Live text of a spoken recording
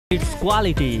Its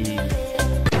quality.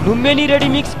 Lumbini Ready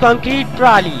Mix Concrete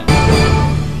Prali.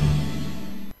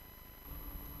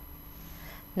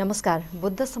 नमस्कार,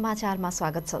 बुद्ध समाचारमा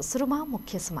स्वागत छ। सुरुमा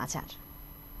मुख्य समाचार।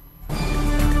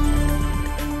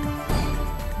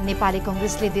 नेपाली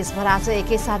कांग्रेसले देशभर आज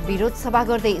एकैसाथ विरोध सभा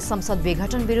गर्दै संसद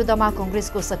विघटन विरुद्धमा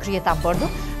कांग्रेसको सक्रियता बढ्दो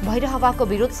भइरहेको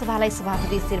विरोध सभालाई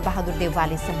सभापति शेरबहादुर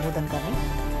देउवाले सम्बोधन गर्ने।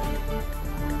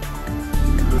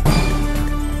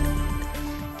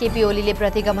 केपी ओलीले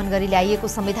प्रतिगमन गरी ल्याइएको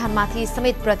संविधानमाथि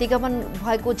समेत प्रतिगमन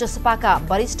भएको जसपाका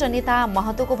वरिष्ठ नेता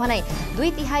महतोको भनाई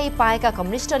 2/3 पाएका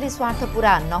कम्युनिस्टले स्वार्थ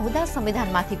पूरा नहुँदा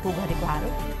संविधानमाथि कु गरेको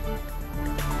आरोप।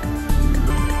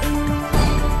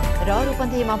 र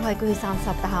रूपन्देहीमा भएको हिसान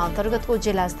सप्ताह अन्तर्गतको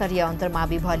जिल्ला स्तरीय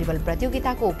अन्तर्मावि भलिबल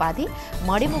प्रतियोगिताको उपाधि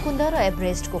मणिमुकुन्द र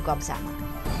एभरेस्टको कब्जामा।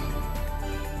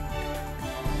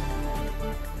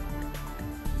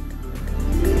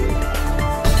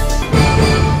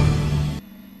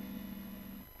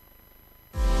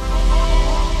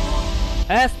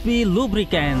 SP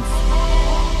Lubricants.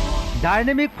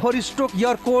 Dynamic 4-stroke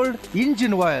air-cooled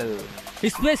engine oil.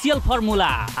 Special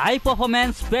formula, high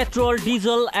performance petrol,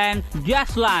 diesel and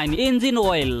gasoline engine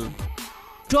oil.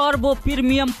 Turbo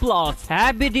Premium Plus,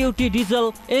 heavy duty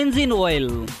diesel engine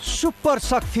oil. Super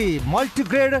Shakti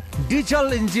multigrade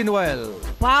diesel engine oil.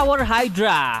 Power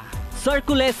Hydra,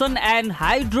 circulation and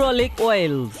hydraulic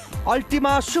oils.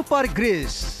 Ultima Super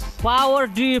Grease. Power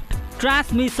Drift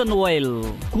transmission oil.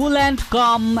 Coolant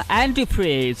cum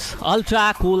antifreeze,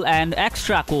 ultra cool and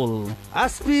extra cool.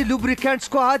 SP Lubricants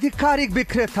को आधिकारिक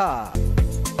विक्रेता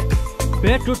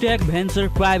Petrotech venture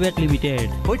private limited,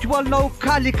 Butwal 9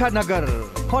 Kalika नगर।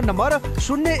 Phone number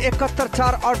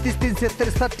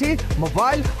 071438363,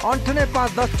 mobile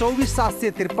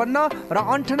 985110245753 र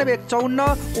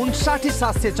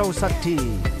 9851599764।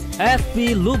 SP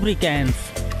Lubricants,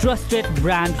 trusted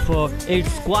brand for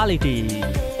its quality.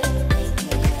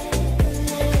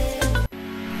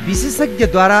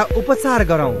 विशेषज्ञद्वारा उपचार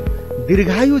गरौं,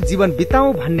 दीर्घायु जीवन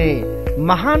बिताउँ भन्ने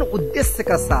महान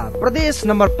उद्देश्यका साथ प्रदेश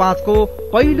नम्बर 5 को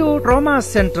पहिलो trauma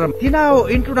centre Tinau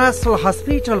international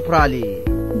hospital प्राली।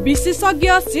 विशेषज्ञ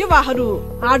सेवाहरू,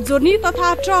 हार्ट जोर्नी तथा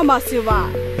ट्रमा सेवा,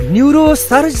 न्यूरो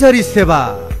सर्जरी सेवा,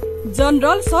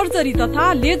 जनरल सर्जरी तथा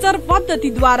लेजर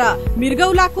पद्धतिद्वारा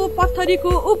मृगौलाको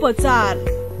पत्थरीको उपचार,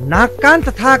 नाक कान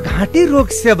तथा घाँटी रोग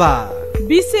सेवा,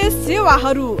 विशेष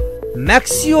सेवाहरू,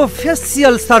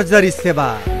 मैक्सियोफेसियल सर्जरी सेवा,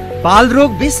 बाल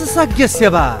रोग विशेषज्ञ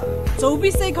सेवा,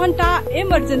 24 घण्टा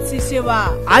इमर्जेन्सी सेवा,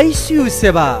 आईसीयू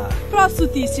सेवा,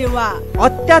 प्रसूति सेवा,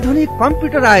 अत्याधुनिक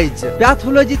कम्प्युटराइज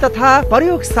प्याथोलोजी तथा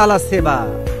प्रयोगशाला सेवा,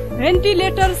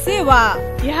 भेन्टिलेटर सेवा।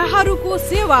 यहाँहरूको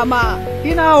सेवामा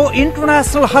तिनाओ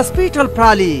इन्टरनेशनल हस्पिटल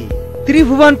प्राली,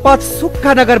 त्रिभुवन पथ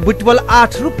सुक्खा नगर, बुटवल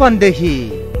 8 रूपन्देही।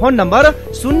 फोन नम्बर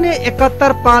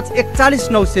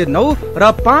 071541909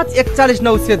 र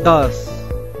 541910।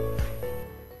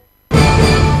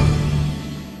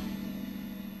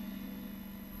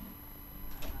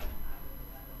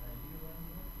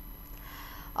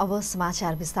 अब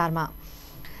समाचार विस्तारमा।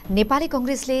 नेपाली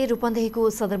कांग्रेसले रूपन्देहीको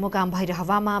सदरमुकाम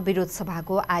भैरहवामा विरोध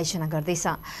सभाको आयोजना गर्दैछ।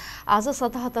 आज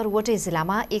 77 वटै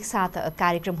जिल्लामा एकसाथ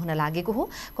कार्यक्रम हुन लागेको हो।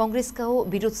 कांग्रेसको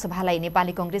विरोध सभालाई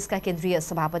नेपाली कांग्रेसका केन्द्रीय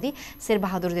सभापति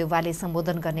शेरबहादुर देउवाले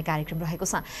सम्बोधन गर्ने कार्यक्रम रहेको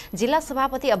छ। जिल्ला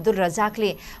सभापति अब्दुल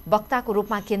रजाकले वक्ताको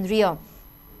रूपमा केन्द्रीय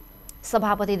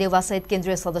सभापति देउवासहित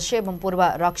केन्द्रीय सदस्य एवं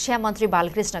पूर्व रक्षा मन्त्री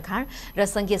बालकृष्ण खाँड र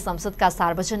संघीय संसदका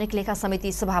सार्वजनिक लेखा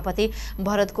समिति सभापति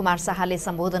भरत कुमार शाहले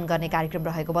सम्बोधन गर्ने कार्यक्रम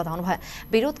रहेको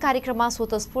बताउनुभयो। विरोध कार्यक्रममा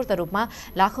स्वतस्फूर्त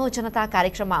रूपमा लाखौं जनता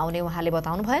कार्यक्रममा आउने उहाँले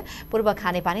बताउनुभयो। पूर्व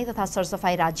खानेपानी तथा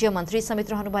सरसफाई राज्य मन्त्री समेत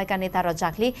रहनुभएका नेता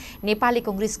रजाकले नेपाली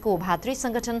कांग्रेसको भातृ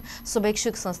संगठन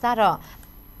शुभेच्छुक संस्था र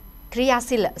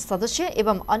क्रियाशील सदस्य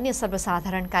एवं अन्य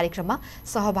सर्वसाधारण कार्यक्रममा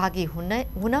सहभागी हुने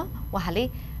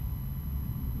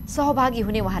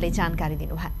उहाँले जानकारी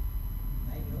दिनुभयो।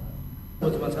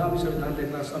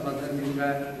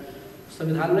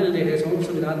 संविधानमै लेखेका छौँ,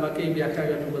 संविधानमा केही व्याख्या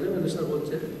गर्नु पर्यो भने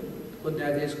सर्वोच्चको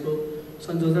न्यायाधीशको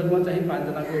संयोजकमा चाहिँ 5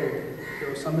 जनाको त्यो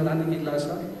संवैधानिक इजलास छ।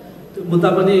 त्यो मुद्दा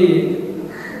पनि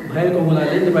भएको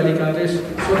हुनाले नेपाली कांग्रेस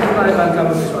स्वतन्त्र आयोगका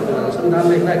संविधान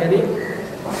लेख्दाखेरि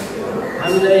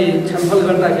हामीलाई छलफल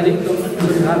गर्दाखेरि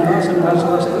संविधानमा संविधान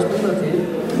सभा सदस्य थिए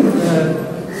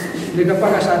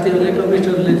नेकपाका साथीहरूले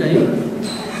कम्युनिस्टहरूले चाहिँ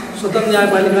स्वतन्त्र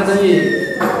न्यायपालिका चाहिँ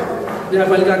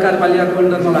न्यायपालिका कार्यपालिकाको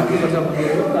अन्डरमा राख्नुपर्छ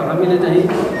भनेर हामीले चाहिँ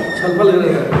छलफल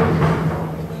गरेर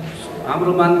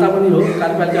हाम्रो मान्यता पनि हो।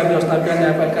 कार्यपालिका व्यवस्थापिका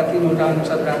न्यायपालिका 3वटा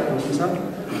सरकारको हुन्छ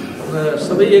र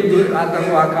सबै एक दुई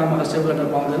अर्काको आकाममा हस्तक्षेप गर्न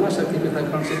पाउँदैन। शक्ति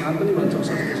पृथककरण सिद्धान्त पनि भन्छौँ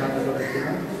शक्ति साझा।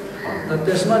 र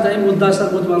त्यसमा चाहिँ मुद्दा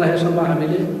सर्वोच्चमा राखेसम्म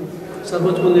हामीले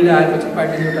सर्वोच्चको निर्णय आएपछि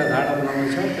पार्टीले एउटा धारणा बनाउनु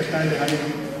छ। त्यस कारणले हामी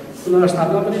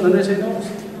पुनर्स्थापना पनि भन्ने छैनौँ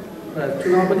र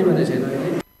चुनाव पनि भन्ने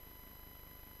छैन।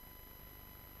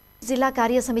 जिल्ला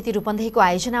कार्य समिति रूपन्देहीको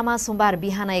आयोजनामा सोमबार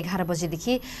बिहान 11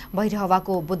 बजेदेखि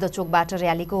भैरहवाको बुद्ध चोकबाट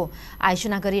र्यालीको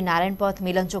आयोजना गरी नारायण पथ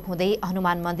मिलनचोक हुँदै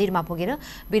हनुमान मन्दिरमा पुगेर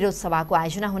विरोध सभाको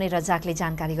आयोजना हुने रजाकले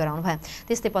जानकारी गराउनुभयो।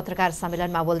 त्यस्तै पत्रकार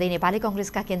सम्मेलनमा बोल्दै नेपाली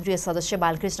कांग्रेसका केन्द्रीय सदस्य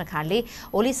बालकृष्ण खाँडले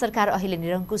ओली सरकार अहिले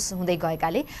निरङ्कुश हुँदै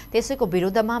गएकाले त्यसैको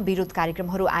विरोधमा विरोध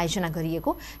कार्यक्रमहरू आयोजना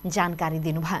गरिएको जानकारी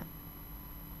दिनुभयो।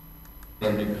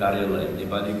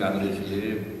 नेपाली कांग्रेसले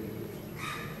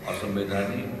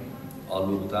असंवैधानिक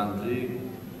अलोकतान्त्रिक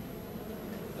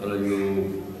र यो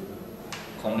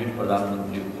कम्युनिस्ट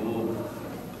प्रधानमन्त्रीको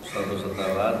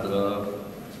सर्वसत्तावाद र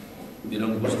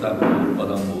निरङ्कुशताको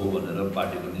कदम हो भनेर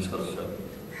पार्टीको निष्कर्ष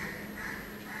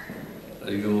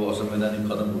र यो असंवैधानिक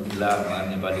कदमको खिलाफमा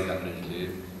नेपाली कांग्रेसले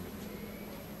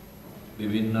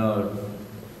विभिन्न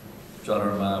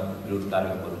चरणमा विरोध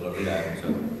कार्यक्रमहरू गर्दै आएको छ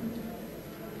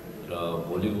र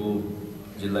भोलिको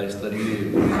जिल्ला स्तरीय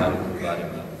कार्यक्रमको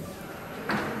बारेमा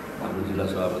हाम्रो जिल्ला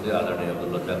सभापति आदरणीय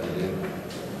रजाकले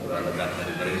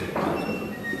जानकारी गराइसक्नु छ।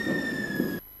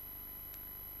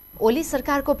 ओली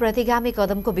सरकारको प्रतिगामी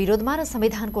कदमको विरोधमा र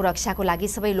संविधानको रक्षाको लागि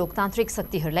सबै लोकतान्त्रिक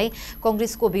शक्तिहरूलाई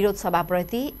कांग्रेसको विरोध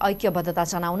सभाप्रति ऐक्यबद्धता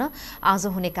जनाउन आज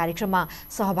हुने कार्यक्रममा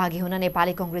सहभागी हुन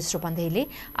नेपाली कांग्रेस रूपन्देहीले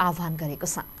आह्वान गरेको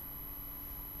छ।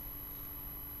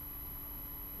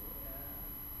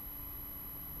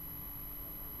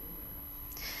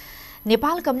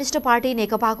 नेपाल कम्युनिस्ट पार्टी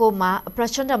नेकपाको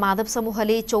प्रचण्ड माधव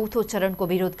समूहले चौथो चरणको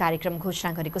विरोध कार्यक्रम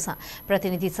घोषणा गरेको छ।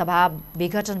 प्रतिनिधि सभा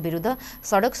विघटन विरुद्ध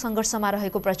सडक संघर्षमा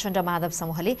रहेको प्रचण्ड माधव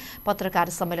समूहले पत्रकार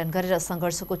सम्मेलन गरेर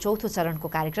संघर्षको चौथो चरणको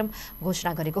कार्यक्रम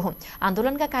घोषणा गरेको हो।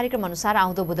 आन्दोलनका कार्यक्रम अनुसार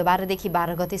आउँदो बुधबारदेखि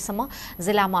 12 गतेसम्म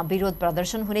जिल्लामा विरोध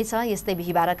प्रदर्शन हुनेछ। यस्तै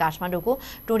बिहीबार काठमाडौँको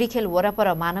टोडीखेल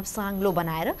वरपर मानव साङ्लो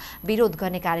बनाएर विरोध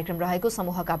गर्ने कार्यक्रम रहेको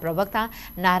समूहका प्रवक्ता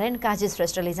नारायण काजी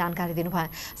श्रेष्ठले जानकारी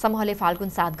दिनुभयो। समूहले फाल्गुन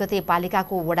 7 गते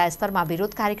पालिकाको वडा स्तरमा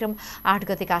विरोध कार्यक्रम, 8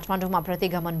 गते काठमाडौँमा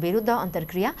प्रतिगमन विरुद्ध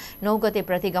अन्तर्क्रिया, 9 गते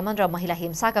प्रतिगमन र महिला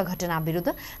हिंसाका घटना विरुद्ध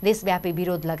देशव्यापी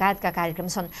विरोध लगायतका कार्यक्रम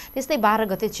छन्। त्यस्तै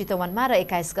 12 गते चितवनमा र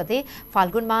 21 गते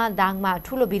फाल्गुनमा दाङमा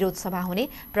ठूलो विरोध सभा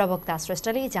हुने प्रवक्ता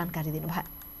श्रेष्ठले जानकारी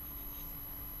दिनुभयो।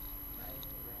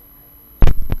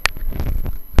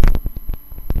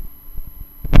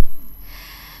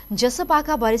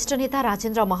 जसपाका वरिष्ठ नेता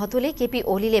राजेन्द्र महतोले केपी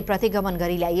ओलीले प्रतिगमन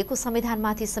गरी ल्याइएको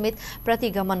संविधानमाथि समेत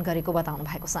प्रतिगमन गरेको बताउनु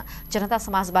भएको छ। जनता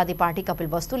समाजवादी पार्टी कपिल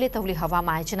वस्तुले तौली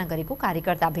हवामा आयोजना गरेको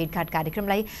कार्यकर्ता भेटघाट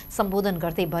कार्यक्रमलाई सम्बोधन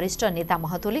गर्दै वरिष्ठ नेता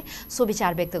महतोले सो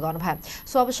विचार व्यक्त गर्नुभयो।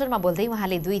 सो अवसरमा बोल्दै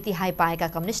उहाँले 2/3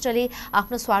 पाएका कम्युनिस्टले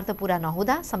आफ्नो स्वार्थ पूरा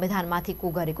नहुँदा संविधानमाथि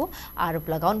कु गरेको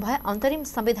आरोप लगाउनुभयो। अन्तरिम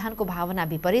संविधानको भावना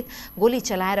विपरीत गोली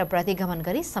चलाएर प्रतिगमन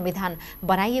गरी संविधान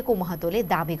बनाइएको महतोले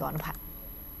दावी गर्नुभयो।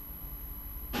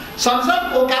 संसद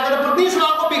को क्या कहते प्रतिनिधि सभा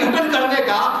को विघटन करने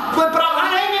का कोई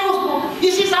प्रावधान है नहीं, उसको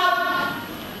इसी साल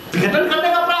विघटन करने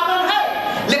का प्रावधान है,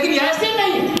 लेकिन ऐसे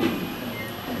नहीं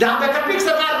जहां वैकल्पिक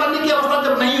सरकार बनने की अवस्था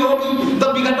जब नहीं होगी तब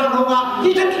विघटन होगा,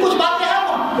 इधर की कुछ बातें हैं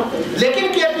वो।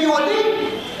 लेकिन केपी ओली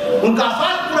उनका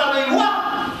स्वार्थ पूरा नहीं हुआ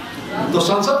तो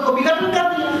संसद को विघटन कर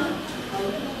दिया,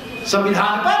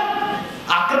 संविधान पर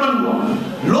आक्रमण हुआ,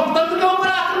 लोकतंत्र के ऊपर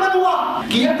आक्रमण हुआ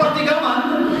कि ये प्रतिगमन,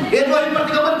 ये जो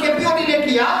प्रतिगमन केपी ओली ने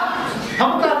किया,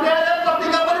 हम कहते हैं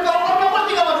प्रतिगमन के ऊपर में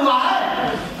प्रतिगमन हुआ है।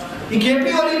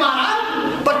 केपी ओली महाराज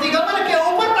प्रतिगमन के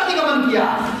ऊपर प्रतिगमन किया।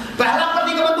 पहला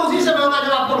प्रतिगमन तो उसी समय होगा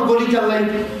जब आपको गोली चल रही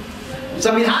थी।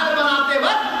 संविधान बनाते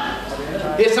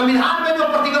वक्त ये संविधान में जो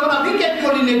प्रतिगमन अभी केपी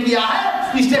ओली ने किया है,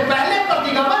 इससे पहले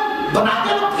प्रतिगमन बनाते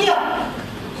वक्त किया।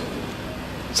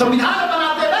 संविधान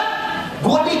बनाते वक्त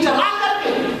गोली चला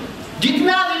करके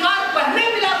जितना अधिकार पहले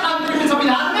मिला था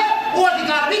संविधान में, वो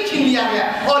अधिकार भी छीन लिया गया।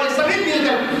 और ये सभी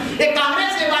मिलकर एक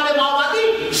कांग्रेस वाले माओवादी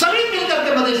सभी मिलकर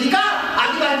के मधेसी का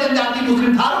आदिवासी जनजाति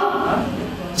मुस्लिम थारू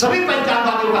सभी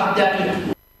पहचानवादियों का हत्या किया।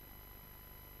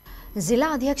 जिल्ला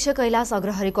अध्यक्ष कैलाश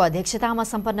अग्रहरीको अध्यक्षतामा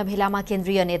सम्पन्न भेलामा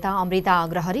केन्द्रीय नेता अमृता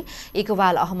अग्रहरी,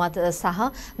 इकबाल अहमद शाह,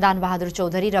 दानबहादुर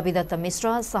चौधरी, रविदत्त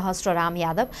मिश्र, सहस्त्र राम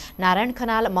यादव, नारायण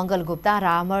खनाल, मंगल गुप्ता,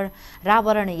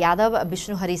 रावरण यादव,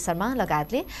 विष्णुहरि शर्मा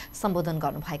लगायतले सम्बोधन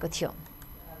गर्नुभएको थियो।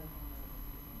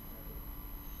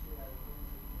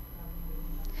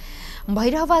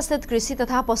 भैरहवा स्थित कृषि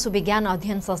तथा पशु विज्ञान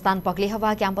अध्ययन संस्थान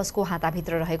पक्लेहवा क्याम्पसको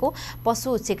हाताभित्र रहेको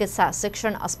पशु चिकित्सा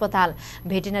शिक्षण अस्पताल,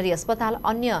 भेटेनरी अस्पताल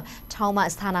अन्य ठाउँमा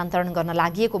स्थानान्तरण गर्न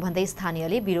लागि भन्दै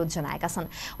स्थानीयले विरोध जनाएका छन्।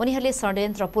 उनीहरूले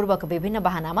षड्यन्त्रपूर्वक विभिन्न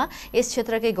बहानामा यस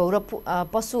क्षेत्रकै गौरव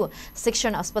पशु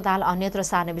शिक्षण अस्पताल अन्यत्र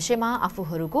सार्ने विषयमा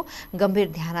आफूहरूको गम्भीर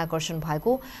ध्यान आकर्षण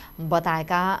भएको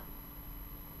बताएका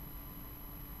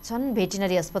छन्।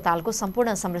 भेटिनरी अस्पतालको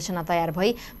सम्पूर्ण संरचना तयार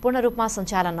भई पूर्ण रूपमा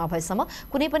सञ्चालन नभएसम्म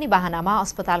कुनै पनि बहानामा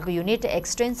अस्पतालको युनिट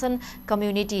एक्सटेन्सन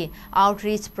कम्युनिटी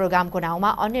आउटरिच प्रोग्रामको नाउँमा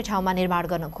अन्य ठाउँमा निर्माण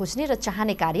गर्न खोज्ने र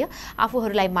चाहने कार्य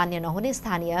आफूहरूलाई मान्य नहुने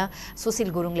स्थानीय सुशील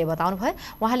गुरुङले बताउनुभयो।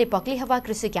 उहाँले पक्लिहवा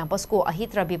कृषि क्याम्पसको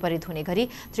अहित र विपरीत हुने गरी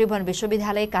त्रिभुवन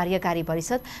विश्वविद्यालय कार्यकारी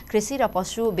परिषद कृषि र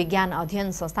पशु विज्ञान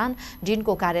अध्ययन संस्थान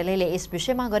डिनको कार्यालयले यस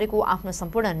विषयमा गरेको आफ्नो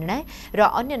सम्पूर्ण निर्णय र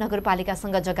अन्य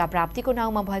नगरपालिकासँग जग्गा प्राप्तिको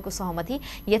नाउँमा भएको सहमति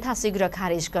यथाशीघ्र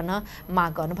खारेज गर्न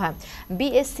माग गर्नुभयो।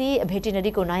 बीएससी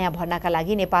भेटिनरीको नयाँ भर्नाका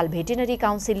लागि नेपाल भेटिनरी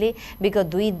काउन्सिलले विगत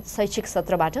 2 शैक्षिक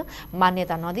सत्रबाट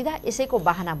मान्यता नदिँदा यसैको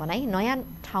बहाना बनाई नयाँ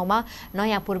ठाउँमा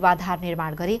नयाँ पूर्वाधार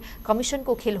निर्माण गरी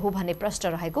कमिसनको खेल हो भन्ने प्रश्न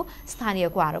रहेको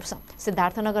स्थानीयको आरोप छ।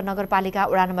 सिद्धार्थनगर नगरपालिका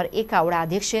वडा नम्बर 1 का वडा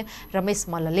अध्यक्ष रमेश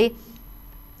मल्लले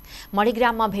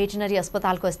मणिग्राममा भेटिनरी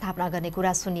अस्पतालको स्थापना गर्ने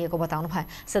कुरा सुनिएको बताउनुभयो।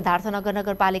 सिद्धार्थनगर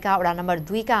नगरपालिका वडा नम्बर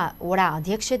 2 का वडा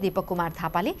अध्यक्ष दीपक कुमार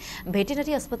थापाले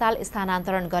भेटिनरी अस्पताल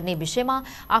स्थानान्तरण गर्ने विषयमा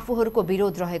आफूहरूको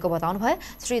विरोध रहेको बताउनुभयो।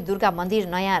 श्री दुर्गा मन्दिर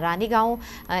नयाँ रानीगाउँ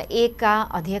 1 का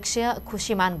अध्यक्ष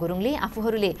खुशीमान गुरुङले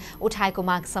आफूहरूले उठाएको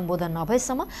माग सम्बोधन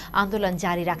नभएसम्म आन्दोलन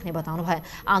जारी राख्ने बताउनुभयो।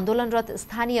 आन्दोलनरत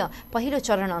स्थानीय पहिलो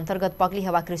चरण अन्तर्गत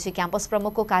पक्लिहवा कृषि क्याम्पस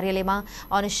प्रमुखको कार्यालयमा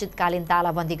अनिश्चितकालीन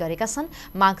तालाबन्दी गरेका छन्।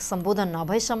 माग सम्बोधन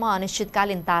नभएसम्म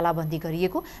अनिश्चितकालीन तालाबन्दी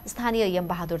गरिएको स्थानीय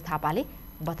यमबहादुर थापाले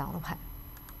बताउनुभयो।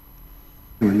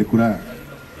 भन्ने कुरा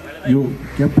यो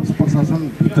क्याम्पस प्रशासन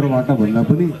भित्रबाट भन्दा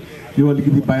पनि यो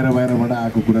अलिकति बाहिरबाट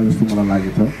आएको कुरा जस्तो मलाई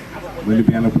लागेछ। मैले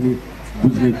बिहान पनि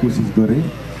बुझ्ने कोसिस गरेँ।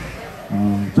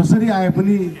 जसरी आए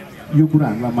पनि यो कुरा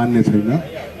हामीलाई मान्य छैन।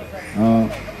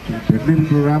 भेटनेरी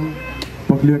प्रोग्राम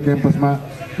पक्लिया क्याम्पसमा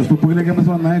जस्तो पक्लिया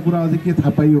क्याम्पसमा नयाँ कुरा अझै के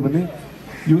थाहा पाइयो भने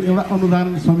यो एउटा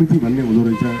अनुदान समिति भन्ने हुँदो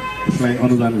रहेछ। त्यसलाई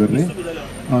अनुदान गर्ने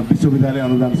विश्वविद्यालय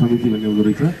अनुदान समिति भन्ने हुँदो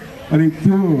रहेछ। अनि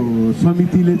त्यो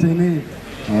समितिले चाहिँ नै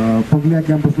पक्लिया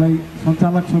क्याम्पसलाई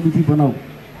सञ्चालक समिति बनाऊ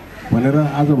भनेर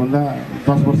आजभन्दा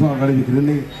 10 वर्ष अगाडिदेखि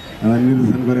नै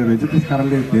निर्देशन गरेर रहेछ। त्यस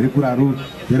कारणले धेरै कुराहरू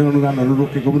धेरै अनुदानहरू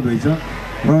रोकेको पनि रहेछ।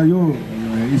 र यो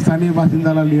स्थानीय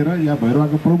बासिन्दालाई लिएर या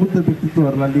भैरवाका प्रबुद्ध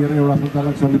व्यक्तित्वहरूलाई लिएर एउटा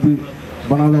सञ्चालक समिति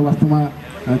बनाउँदा वास्तवमा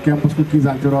क्याम्पसको के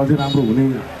जान्छ र अझै राम्रो हुने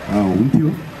हुन्थ्यो।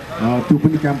 त्यो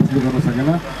पनि क्याम्पसले गर्न सकेन।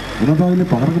 हुन त अहिले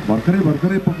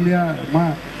भर्खरै पक्लियामा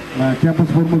क्याम्पस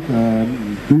प्रमुख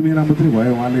 2 महिना मात्रै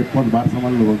भयो उहाँले पदभार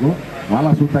सम्हाल्नु भएको।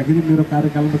 उहाँलाई सोद्धाखेरि मेरो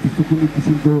कार्यकालमा त्यस्तो कुनै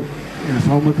किसिमको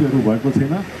सहमतिहरू भएको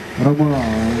छैन र म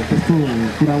त्यस्तो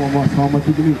कुरामा म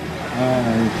सहमति पनि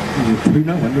छैन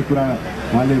भन्ने कुरा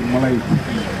उहाँले मलाई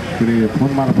के अरे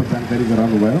फोन मार्फत जानकारी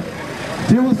गराउनु भयो।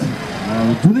 जे होस्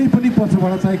जुनै पनि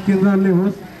पक्षबाट चाहे केन्द्रले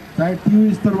होस् चाहे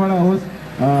टियु स्तरबाट होस्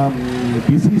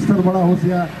भिसी स्तरबाट होस्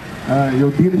या यो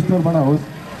डिन स्तरबाट होस्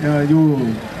यो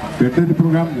भेटनेरी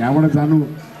प्रोग्राम यहाँबाट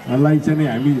जानुलाई चाहिँ नै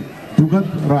हामी दुःखद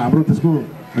र हाम्रो त्यसको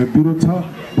विरोध छ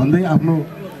भन्दै आफ्नो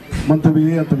मन्तव्य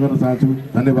यही अन्त गर्न चाहन्छु।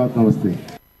 धन्यवाद। नमस्ते।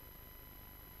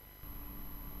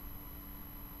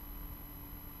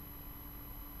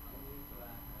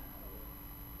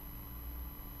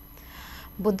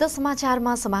 बुद्ध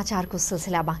समाचारमा समाचारको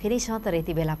सिलसिला बाँकी नै छ, तर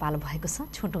यति बेला पालो भएको छ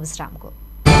छोटो विश्रामको।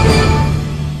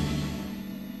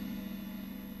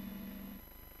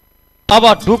 अब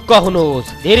ढुक्क हुनुहोस्।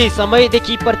 धेरै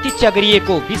समयदेखि प्रतीक्षा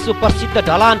गरिएको विश्व प्रसिद्ध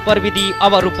ढलान प्रविधि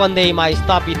अब रूपन्देहीमा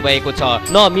स्थापित भएको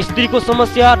छ। न मिस्त्रीको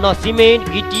समस्या, न सिमेन्ट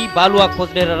गिटी बालुवा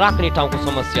खोज्ने र राख्ने ठाउँको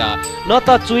समस्या, न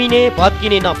त चुइने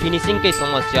भत्किने न फिनिसिङकै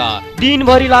समस्या।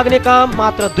 दिनभरि लाग्ने काम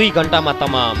मात्र 2 घण्टामा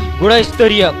तमाम।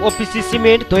 गुणस्तरीय ओपिसी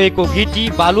सिमेन्ट धोएको गिटी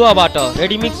बालुवाबाट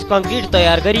रेडीमिक्स कङ्क्रिट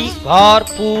तयार गरी घर,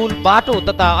 पुल, बाटो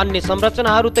तथा अन्य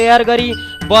संरचनाहरू तयार गरी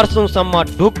वर्षौंसम्म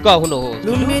ढुक्क हुनुहोस्।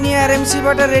 लुम्बिनी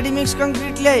आरएमसीबाट रेडीमिक्स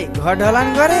कङ्क्रिट ल्याई घर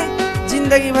ढलान गरे,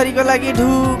 जिन्दगी भरिको लागि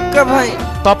ढुक्क भए।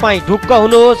 तपाईँ ढुक्क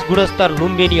हुनुहोस्, गुणस्तर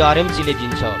लुम्बिनी आरएमसीले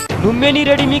दिन्छ। लुम्बिनी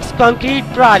रेडीमिक्स कङ्क्रिट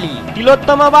प्रणाली,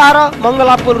 Tilottama 12,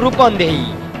 Mangalapur, Rupandehi.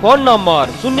 Phone number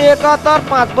 071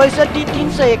 562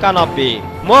 391,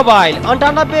 mobile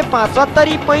 98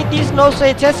 570 35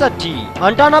 966,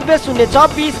 98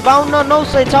 026 52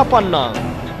 956।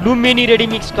 Lumbini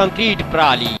ready mix concrete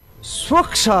प्रणाली।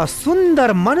 स्वच्छ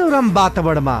सुन्दर मनोरम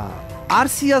वातावरणमा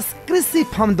आरसीएस कृषि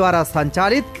फर्मद्वारा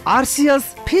सञ्चालित आरसीएस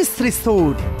फिस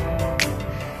रिसोर्ट।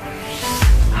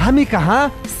 हामी कहाँ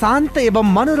शान्त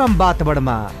एवं मनोरम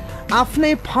वातावरणमा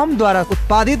आफ्नै फर्मद्वारा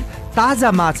उत्पादित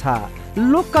ताजा माछा,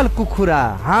 लोकल कुखुरा,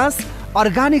 हाँस,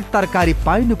 अर्गानिक तरकारी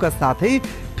पाइनुका साथै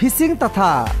फिसिङ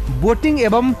तथा बोटिङ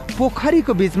एवं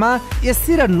पोखरीको बीचमा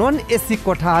एसी र नन एसी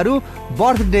कोठाहरू,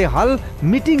 बर्थडे हल,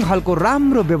 मिटिङ हलको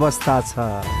राम्रो व्यवस्था छ।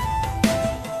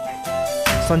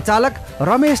 सञ्चालक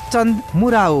Ramesh Chand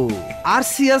मुराउ,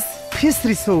 RCS fees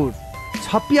resort,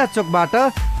 छपिया चोकबाट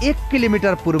 1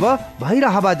 किलोमिटर पूर्व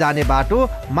भैरहवा जाने बाटो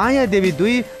Mayadevi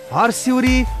 2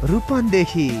 Harsiuri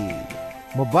Rupandehi.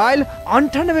 Mobile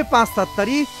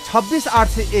 9857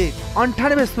 26801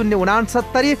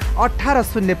 98069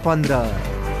 18015।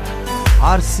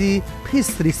 RC fees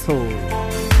resort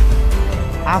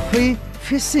आफै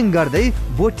फिसिङ गर्दै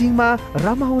बोटिङमा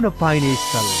रमाउन पाइने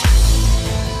स्थल।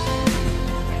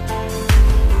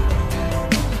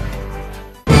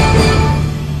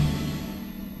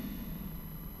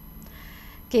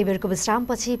 केही बेरको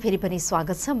विश्रामपछि फेरि पनि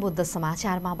स्वागत छ बुद्ध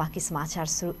समाचारमा। बाँकी समाचार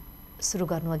सुरु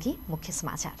गर्नु अघि मुख्य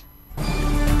समाचार।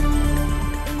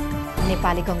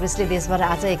 नेपाली कांग्रेसले देशभर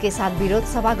आज एकैसाथ विरोध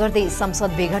सभा गर्दै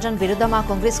संसद विघटन विरुद्धमा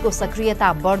कांग्रेसको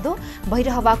सक्रियता बढ्दो।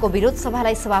 भइरहवाको विरोध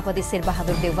सभालाई सभापति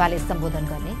शेरबहादुर देउवाले सम्बोधन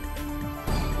गर्ने।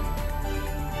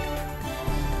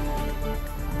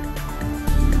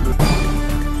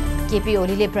 केपी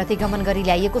ओलीले प्रतिगमन गरी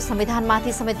ल्याइएको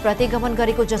संविधानमाथि समेत प्रतिगमन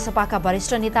गरेको जसपाका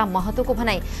वरिष्ठ नेता महतोको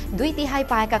भनाई। 2/3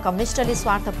 पाएका कम्युनिस्टले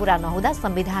स्वार्थ पूरा नहुँदा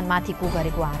संविधानमाथि कु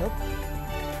गरेको आरोप।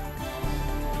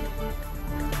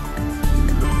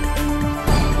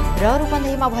 र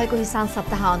रूपन्देहीमा भएको हिसान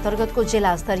सप्ताह अन्तर्गतको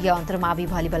जिल्ला स्तरीय अन्तर्मावि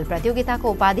भलिबल प्रतियोगिताको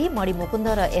उपाधि मणिमुकुन्द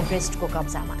र एभरेस्टको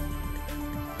कब्जामा।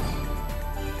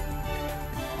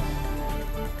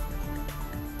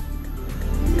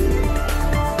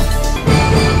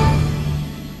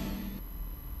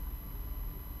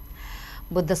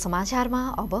 बुद्ध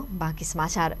समाचारमा अब बाँकी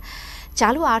समाचार।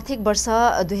 चालू आर्थिक वर्ष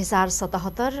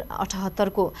 2077-78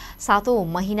 को 7औं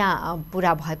महिना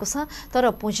पूरा भएको छ,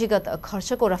 तर पुँजीगत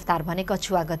खर्चको रफ्तार भने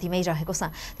कछुवा गतिमै रहेको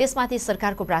छ। त्यसमाथि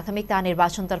सरकारको प्राथमिकता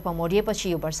निर्वाचनतर्फ मोडिएपछि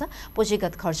यो वर्ष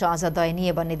पुँजीगत खर्च अझ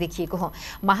दयनीय बन्ने देखिएको हो।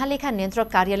 महालेखा नियन्त्रक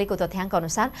कार्यालयको तथ्याङ्क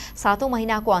अनुसार 7औं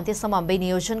महिनाको अन्त्यसम्म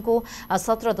विनियोजनको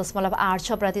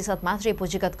 17.86% मात्रै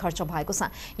पुँजीगत खर्च भएको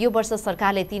छ। यो वर्ष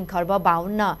सरकारले 3 खर्ब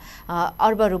 52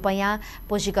 अर्ब रुपैयाँ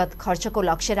पुँजीगत खर्चको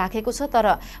लक्ष्य राखेको छ,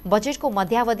 तर बजेटको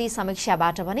मध्यावधि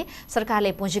समीक्षाबाट भने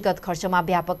सरकारले पुँजीगत खर्चमा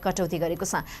व्यापक कटौती गरेको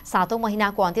छ। 7औं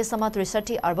महिनाको अन्त्यसम्म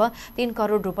 63 अर्ब 3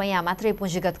 करोड रुपैयाँ मात्रै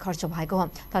पुँजीगत खर्च भएको हो।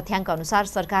 तथ्याङ्क अनुसार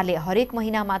सरकारले हरेक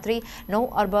महिना मात्रै 9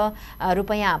 अर्ब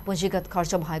रुपैयाँ पुँजीगत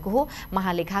खर्च भएको हो।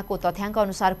 महालेखाको तथ्याङ्क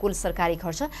अनुसार कुल सरकारी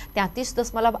खर्च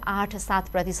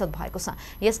 33.87% भएको छ।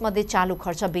 यसमध्ये चालू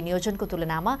खर्च विनियोजनको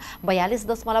तुलनामा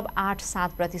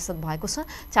 42.87% भएको छ।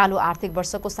 चालू आर्थिक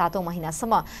वर्षको 7औं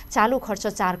महिनासम्म चालू खर्च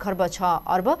 4 खर्ब 6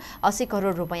 अर्ब 80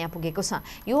 करोड रुपैयाँ पुगेको छ।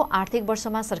 यो आर्थिक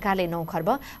वर्षमा सरकारले 9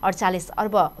 खर्ब 48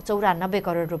 अर्ब 94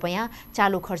 करोड रुपैयाँ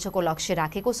चालू खर्चको लक्ष्य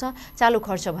राखेको छ। चालू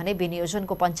खर्च भने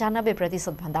विनियोजनको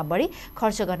 95% भन्दा बढी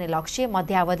खर्च गर्ने लक्ष्य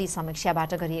मध्यावधि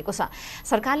समीक्षाबाट गरिएको छ।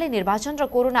 सरकारले निर्वाचन र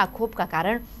कोरोना खोपका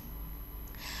कारण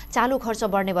चालू खर्च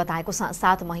बढ्ने बताएको छ।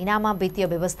 7 महिनामा वित्तीय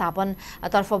व्यवस्थापन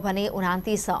तर्फ भने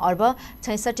 29 अर्ब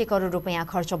 66 करोड रुपैयाँ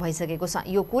खर्च भइसकेको छ।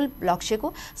 यो कुल लक्ष्यको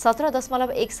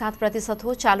 17.17%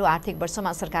 हो। चालू आर्थिक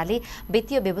वर्षमा सरकारले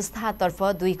वित्तीय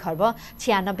व्यवस्थातर्फ 2 खर्ब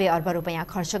 96 अर्ब रुपैयाँ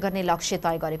खर्च गर्ने लक्ष्य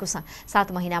तय गरेको छ।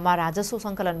 7 महिनामा राजस्व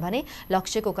सङ्कलन भने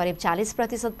लक्ष्यको करिब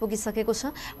 40% पुगिसकेको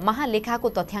छ। महालेखाको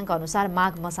तथ्याङ्क अनुसार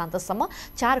माघ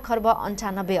मसान्तसम्म 4 खर्ब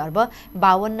 98 अर्ब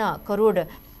 52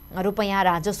 करोड रुपैयाँ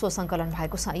राजस्व सङ्कलन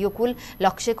भएको छ। यो कुल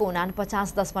लक्ष्यको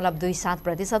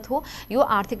 49.27% हो। यो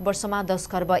आर्थिक वर्षमा 10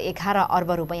 खर्ब 11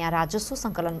 अर्ब रुपैयाँ राजस्व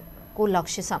सङ्कलनको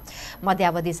लक्ष्य छ।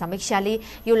 मध्यावधि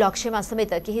समीक्षाले यो लक्ष्यमा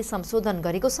समेत केही संशोधन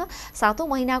गरेको छ। 7औं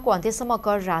महिनाको अन्त्यसम्म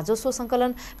कर राजस्व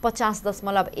सङ्कलन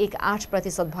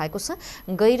 50.18% भएको छ।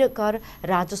 गैर कर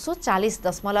राजस्व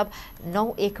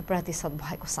 40.91%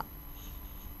 भएको छ।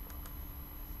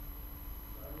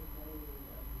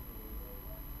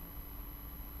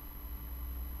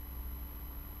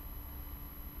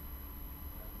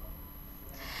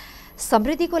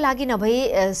 समृद्धिको लागि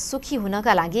नभई सुखी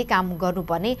हुनका लागि काम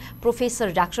गर्नुपर्ने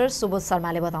प्रोफेसर डाक्टर सुबोध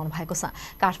शर्माले बताउनु भएको छ।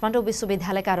 काठमाडौँ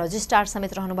विश्वविद्यालयका रजिस्ट्रार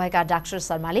समेत रहनुभएका डाक्टर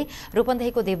शर्माले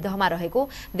रूपन्देहीको देवदहमा रहेको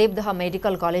देवदह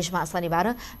मेडिकल कलेजमा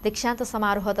शनिबार दीक्षान्त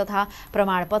समारोह तथा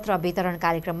प्रमाणपत्र वितरण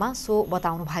कार्यक्रममा सो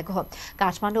बताउनु भएको हो।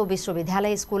 काठमाडौँ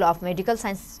विश्वविद्यालय स्कुल अफ मेडिकल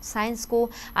साइन्सको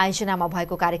आयोजनामा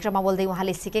भएको कार्यक्रममा बोल्दै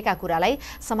उहाँले सिकेका कुरालाई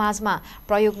समाजमा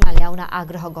प्रयोगमा ल्याउन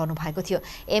आग्रह गर्नुभएको थियो।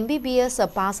 MBBS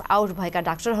पास आउट भएका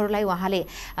डाक्टरहरूलाई उहाँले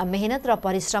मेहनत र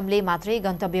परिश्रमले मात्रै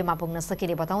गन्तव्यमा पुग्न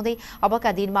सकिने बताउँदै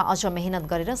अबका दिनमा अझ मेहनत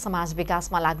गरेर समाज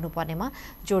विकासमा लाग्नुपर्नेमा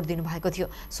जोड दिनुभएको थियो।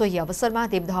 सोही अवसरमा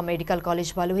देवदह मेडिकल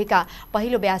कलेज भलुहीका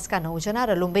पहिलो ब्याचका 9 जना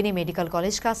र लुम्बिनी मेडिकल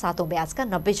कलेजका 7औं ब्याचका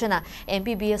 90 जना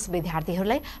MBBS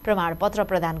विद्यार्थीहरूलाई प्रमाणपत्र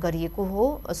प्रदान गरिएको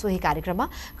हो। सोही कार्यक्रममा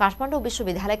काठमाडौँ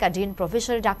विश्वविद्यालयका डिन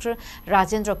प्रोफेसर डाक्टर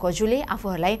राजेन्द्र कजुले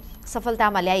आफूहरूलाई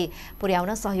सफलतामा ल्याई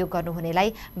पुर्याउन सहयोग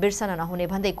गर्नुहुनेलाई बिर्सन नहुने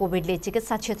भन्दै कोभिडले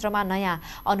चिकित्सा क्षेत्रमा नयाँ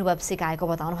अनुभव सिकाएको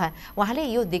बताउनुभयो। उहाँले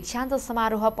यो दीक्षान्त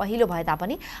समारोह पहिलो भए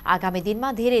तापनि आगामी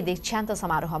दिनमा धेरै दीक्षान्त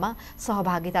समारोहमा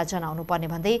सहभागिता जनाउनु पर्ने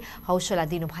भन्दै हौसला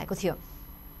दिनुभएको थियो।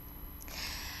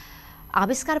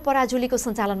 आविष्कार पराजुलीको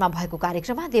सञ्चालनमा भएको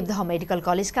कार्यक्रममा देवदह मेडिकल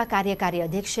कलेजका कार्यकारी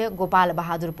अध्यक्ष गोपाल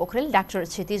बहादुर पोखरेल, डाक्टर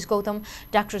क्षितिज गौतम,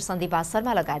 डाक्टर सन्दीपा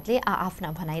शर्मा लगायतले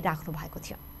आफ्ना भनाई राख्नु भएको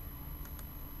थियो।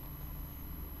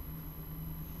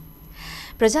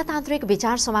 प्रजातान्त्रिक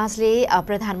विचार समाजले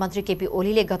प्रधानमन्त्री केपी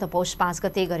ओलीले गत पौष 5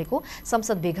 गते गरेको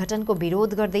संसद विघटनको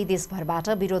विरोध गर्दै देशभरबाट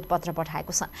विरोध पत्र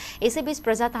पठाएको छ। यसैबीच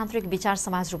प्रजातान्त्रिक विचार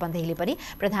समाज रूपन्देहीले पनि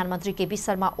प्रधानमन्त्री केपी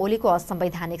शर्मा ओलीको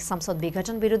असंवैधानिक संसद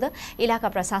विघटन विरुद्ध इलाका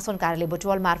प्रशासन कार्यालय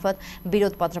बुटवल मार्फत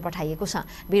विरोध पत्र पठाइएको छ।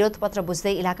 विरोध पत्र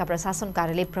बुझ्दै इलाका प्रशासन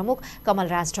कार्यालय प्रमुख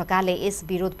कमलराज ढकालले यस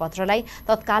विरोध पत्रलाई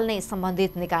तत्काल नै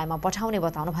सम्बन्धित निकायमा पठाउने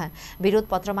बताउनुभयो। विरोध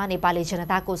पत्रमा नेपाली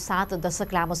जनताको 7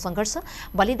 दशक लामो सङ्घर्ष,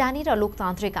 बलिदानी र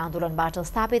लोकतान्त्रिक आन्दोलनबाट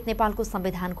स्थापित नेपालको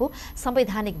संविधानको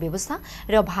संवैधानिक व्यवस्था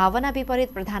र भावना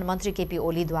विपरीत प्रधानमन्त्री केपी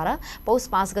ओलीद्वारा पौष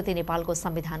 5 गते नेपालको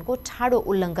संविधानको ठाडो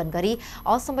उल्लङ्घन गरी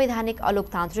असंवैधानिक,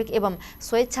 अलोकतान्त्रिक एवं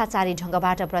स्वेच्छाचारी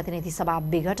ढङ्गबाट प्रतिनिधि सभा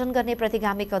विघटन गर्ने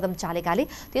प्रतिगामी कदम चालेकाले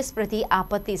त्यसप्रति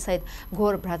आपत्तिसहित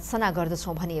घोर भर्त्सना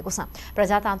गर्दछौं भनिएको छ।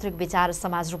 प्रजातान्त्रिक विचार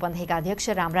समाज रूपन्देहीका अध्यक्ष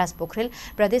रामराज पोखरेल,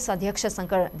 प्रदेश अध्यक्ष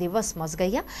शंकर दिवस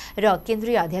मजगैया र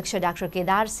केन्द्रीय अध्यक्ष डाक्टर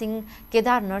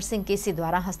केदार नरसिंह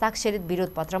केसीद्वारा हस्ताक्षरित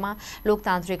विरोध पत्रमा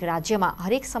लोकतान्त्रिक राज्यमा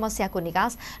हरेक समस्याको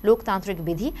निकास लोकतान्त्रिक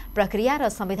विधि, प्रक्रिया र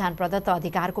संविधान प्रदत्त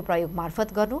अधिकारको प्रयोग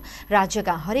मार्फत गर्नु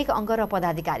राज्यका हरेक अङ्ग र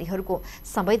पदाधिकारीहरूको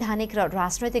संवैधानिक र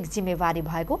राजनैतिक जिम्मेवारी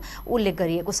भएको उल्लेख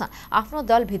गरिएको छ। आफ्नो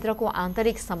दलभित्रको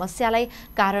आन्तरिक समस्यालाई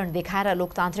कारण देखाएर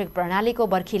लोकतान्त्रिक प्रणालीको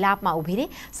बर्खिलापमा उभिने,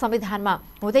 संविधानमा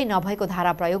हुँदै नभएको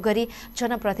धारा प्रयोग गरी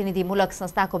जनप्रतिनिधिमूलक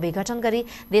संस्थाको विघटन गरी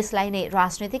देशलाई नै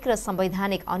राजनैतिक र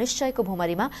संवैधानिक अनिश्चयको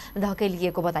भूमरीमा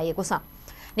धकेलिएको बताइएको छ।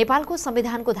 नेपालको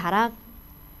संविधानको धारा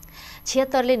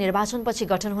 76 ले निर्वाचनपछि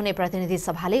गठन हुने प्रतिनिधि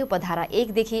सभाले उपधारा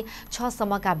 1 देखि 6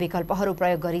 सम्मका विकल्पहरू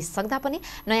प्रयोग गरिसक्दा पनि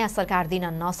नयाँ सरकार दिन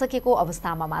नसकेको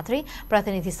अवस्थामा मात्रै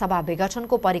प्रतिनिधि सभा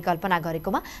विघटनको परिकल्पना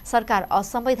गरेकोमा सरकार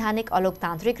असंवैधानिक,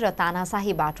 अलोकतान्त्रिक र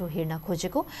तानाशाही बाटो हिँड्न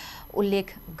खोजेको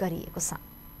उल्लेख गरिएको छ।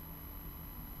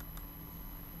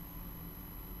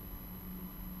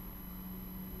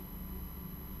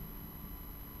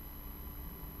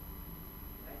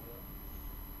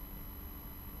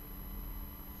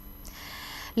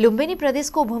 लुम्बिनी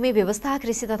प्रदेशको भूमि व्यवस्था,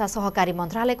 कृषि तथा सहकारी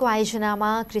मन्त्रालयको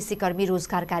आयोजनामा कृषि कर्मी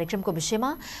रोजगार कार्यक्रमको विषयमा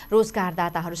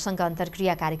रोजगारदाताहरूसँग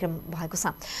अन्तर्क्रिया कार्यक्रम भएको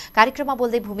छ। कार्यक्रममा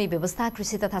बोल्दै भूमि व्यवस्था,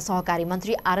 कृषि तथा सहकारी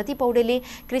मन्त्री आरती पौडेलले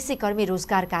कृषि कर्मी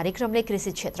रोजगार कार्यक्रमले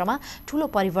कृषि क्षेत्रमा ठूलो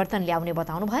परिवर्तन ल्याउने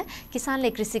बताउनुभयो। किसानले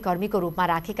कृषि कर्मीको रूपमा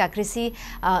राखेका कृषि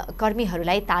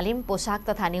कर्मीहरूलाई तालिम, पोशाक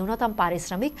तथा न्यूनतम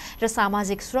पारिश्रमिक र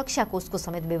सामाजिक सुरक्षा कोषको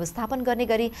समेत व्यवस्थापन गर्ने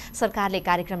गरी सरकारले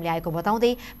कार्यक्रम ल्याएको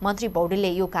बताउँदै मन्त्री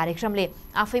पौडेलले यो कार्यक्रमले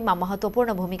आफैमा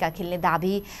महत्त्वपूर्ण भूमिका खेल्ने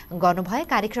दाबी गर्नुभयो।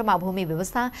 कार्यक्रममा भूमि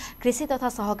व्यवस्था, कृषि तथा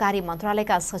सहकारी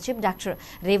मन्त्रालयका सचिव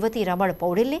डाक्टर रेवती रमण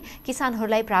पौडेलले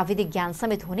किसानहरूलाई प्राविधिक ज्ञान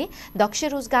समेत हुने दक्ष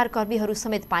रोजगार कर्मीहरू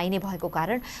समेत पाइने भएको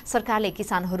कारण सरकारले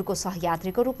किसानहरूको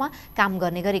सहयात्रीको रूपमा काम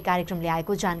गर्ने गरी कार्यक्रम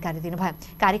ल्याएको जानकारी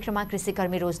दिनुभयो। कार्यक्रममा कृषि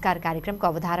कर्मी रोजगार कार्यक्रमको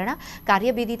अवधारणा,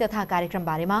 कार्यविधि तथा कार्यक्रम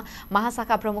बारेमा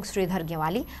महाशाखा प्रमुख श्रीधर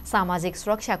गेवाली, सामाजिक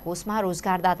सुरक्षा कोषमा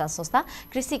रोजगारदाता संस्था,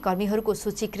 कृषि कर्मीहरूको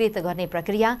सूचीकृत गर्ने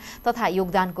प्रक्रिया तथा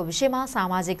योगदानको विषयमा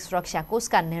सामाजिक सुरक्षा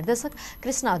कोषका निर्देशक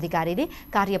कृष्ण अधिकारीले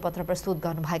कार्यपत्र प्रस्तुत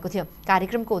गर्नुभएको थियो।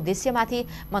 कार्यक्रमको उद्देश्यमाथि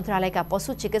मन्त्रालयका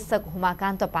पशु चिकित्सक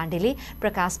हुमाकान्त पाण्डेले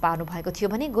प्रकाश पार्नु भएको थियो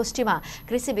भने गोष्ठीमा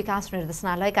कृषि विकास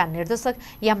निर्देशनालयका निर्देशक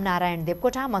एम नारायण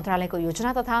देवकोटा, मन्त्रालयको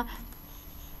योजना तथा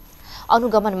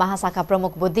अनुगमन महाशाखा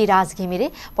प्रमुख बुद्धिराज घिमिरे,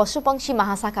 पशुपक्षी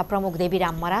महाशाखा प्रमुख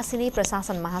देवीराम मरासिनी,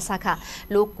 प्रशासन महाशाखा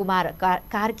लोककुमार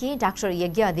कार्की, डाक्टर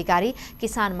यज्ञ अधिकारी,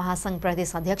 किसान महासंघ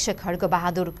प्रदेश अध्यक्ष खड्ग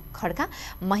बहादुर खड्का,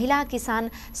 महिला किसान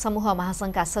समूह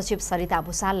महासंघका सचिव सरिता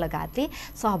भूषाल लगायतले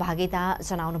सहभागिता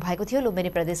जनाउनु भएको थियो। लुम्बिनी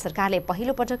प्रदेश सरकारले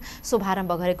पहिलो पटक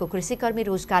शुभारम्भ गरेको कृषि कर्मी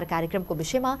रोजगार कार्यक्रमको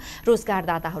विषयमा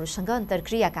रोजगारदाताहरूसँग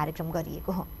अन्तर्क्रिया कार्यक्रम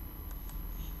गरिएको हो।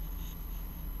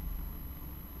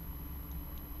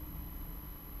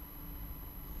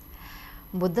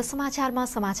 बुद्ध समाचारमा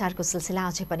समाचारको सिलसिला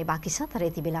अझै पनि बाँकी छ, तर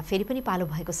यति बेला फेरि पनि पालो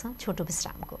भएको छ छोटो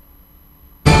विश्रामको।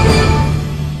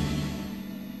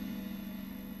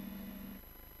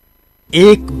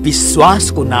 एक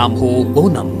विश्वासको नाम हो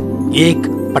ओनम,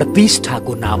 एक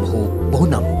प्रतिष्ठाको नाम हो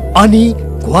ओनम, अनि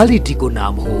क्वालिटीको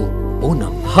नाम हो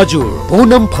ओनम। हजुर,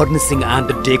 ओनम फर्निशिङ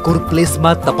एन्ड डेकोर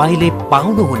प्लेसमा तपाईले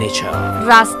पाउनुहुनेछ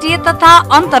राष्ट्रिय तथा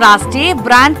अन्तर्राष्ट्रिय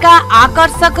ब्रान्डका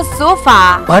आकर्षक सोफा,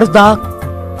 पर्दा,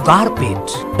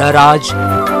 कार्पेट, दराज,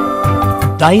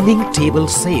 dining table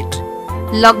set,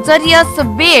 luxurious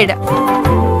bed,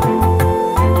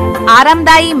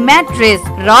 आरामदायी म्याट्रेस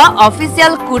र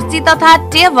अफिसियल कुर्सी तथा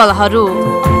टेबलहरू।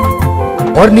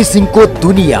 फर्निसिङको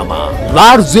दुनियाँमा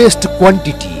लार्जेस्ट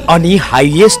क्वान्टिटी अनि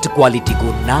हाईएस्ट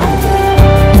क्वालिटीको नाम हो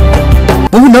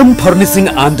Poonam furnishing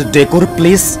and decor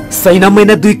place, सैना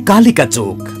मैना 2 कालिका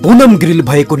चोक, पूनम ग्रिल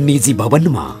भएको निजी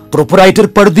भवनमा। प्रोपराइटर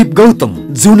प्रदीप गौतम,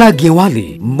 जुना गेवाली।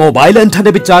 मोबाइल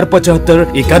 9845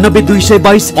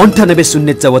 91222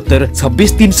 980074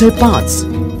 26305।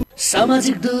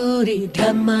 सामाजिक दूरी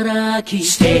ध्यानमा राखी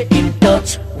stay in touch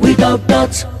without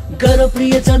touch, गर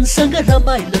प्रियजनसँग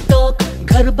रमाइलो टक,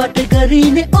 घरबाटै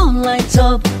गरिने online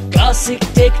job, classic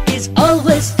take is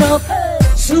always top,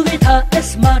 सुविधा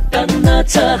यसमा टन्न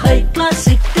छ है,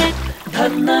 क्लासिक टेक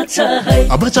धन्न छ है।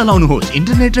 अब चलाउनुहोस्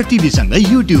इन्टरनेट र टिभी सँग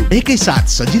युट्युब एकै साथ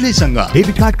सजिलैसँग।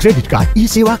 डेबिट कार्ड, क्रेडिट कार्ड, ई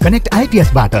सेवा कनेक्ट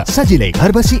आइपीएस बाट सजिलै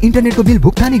घर बसी इन्टरनेटको बिल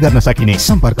भुक्तानी गर्न सकिने।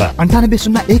 सम्पर्क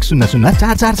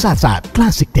 9801004477।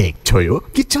 क्लासिक टेक, छोयो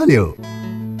कि चल्यो।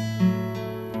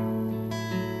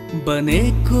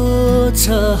 बनेको छ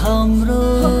हाम्रो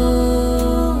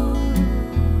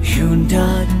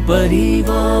ह्युन्डाई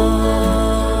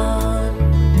परिवार,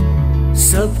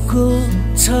 सबको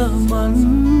छ मन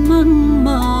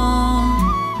मनमा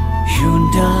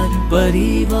ह्युन्डाई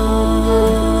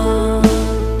परिवार।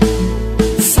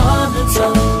 सानो छ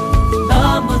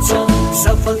नाम छ,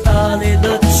 सफलताले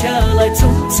लक्ष्यलाई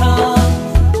छुन्छ,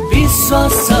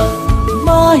 विश्वास छ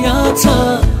माया छ,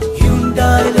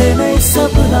 ह्युन्डाईले नै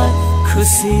सबलाई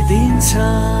खुसी दिन्छ।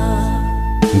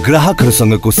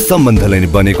 ग्राहकहरूसँगको सम्बन्धलाई नै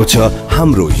बनेको छ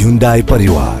हाम्रो ह्युन्डाई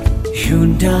परिवार।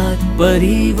 ह्युन्डाई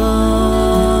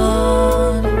परिवार।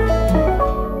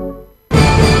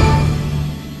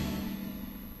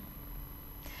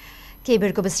 केही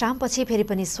बेरको विश्रामपछि फेरि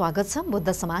पनि स्वागत छ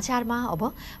बुद्ध समाचारमा। अब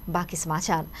बाँकी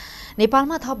समाचार।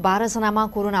 नेपालमा थप 12 जनामा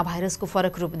कोरोना भाइरसको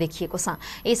फरक रूप देखिएको छ।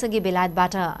 यसअघि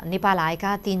बेलायतबाट नेपाल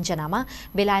आएका 3 जनामा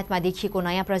बेलायतमा देखिएको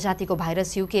नयाँ प्रजातिको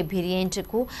भाइरस युके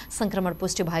भेरिएन्टको संक्रमण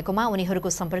पुष्टि भएकोमा उनीहरूको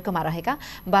सम्पर्कमा रहेका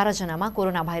 12 जनामा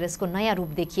कोरोना भाइरसको नयाँ रूप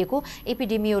देखिएको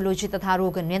एपिडेमियोलोजी तथा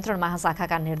रोग नियन्त्रण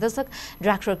महाशाखाका निर्देशक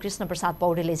डाक्टर कृष्ण प्रसाद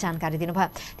पौडेलले जानकारी दिनुभयो।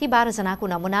 ती 12 जनाको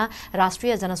नमुना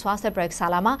राष्ट्रिय जनस्वास्थ्य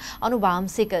प्रयोगशालामा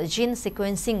आनुवांशिक जीन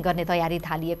सिक्वेन्सिङ गर्ने तयारी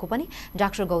थालिएको पनि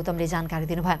डाक्टर गौतमले जानकारी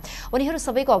दिनुभयो। उनीहरू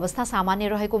सबैको अवस्था सामान्य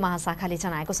रहेको महाशाखाले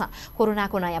जनाएको छ।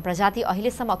 कोरोनाको नयाँ प्रजाति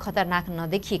अहिलेसम्म खतरनाक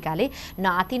नदेखिएकाले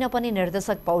नआतिन पनि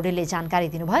निर्देशक पौडेलले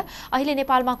जानकारी दिनुभयो। अहिले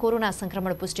नेपालमा कोरोना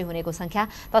संक्रमण पुष्टि हुनेको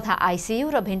संख्या तथा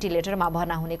आइसियु र भेन्टिलेटरमा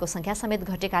भर्ना हुनेको संख्या समेत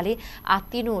घटेकाले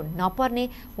आत्तिनु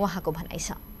नपर्ने उहाँको भनाइ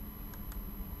छ।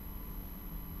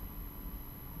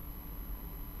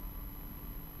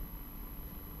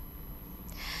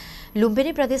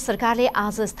 लुम्बिनी प्रदेश सरकारले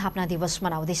आज स्थापना दिवस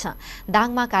मनाउँदैछ।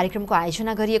 दाङमा कार्यक्रमको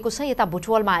आयोजना गरिएको छ। यता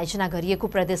बुटवलमा आयोजना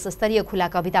गरिएको प्रदेश स्तरीय खुला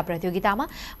कविता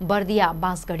प्रतियोगितामा बर्दिया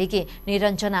बाँसगढीकी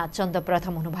निरञ्जना चन्द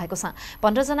प्रथम हुनुभएको छ।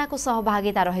 15 जनाको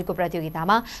सहभागिता रहेको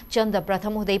प्रतियोगितामा चन्द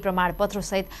प्रथम हुँदै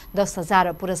प्रमाणपत्रसहित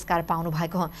 10,000 पुरस्कार पाउनु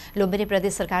भएको हो। लुम्बिनी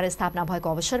प्रदेश सरकार स्थापना भएको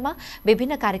अवसरमा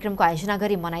विभिन्न कार्यक्रमको आयोजना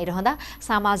गरी मनाइरहँदा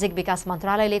सामाजिक विकास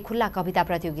मन्त्रालयले खुल्ला कविता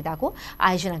प्रतियोगिताको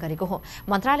आयोजना गरेको हो।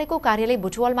 मन्त्रालयको कार्यालय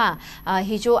बुटवलमा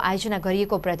हिजो आयोजना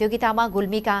गरिएको प्रतियोगितामा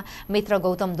गुल्मीका मित्र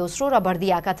गौतम दोस्रो र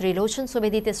बर्दियाका त्रिलोचन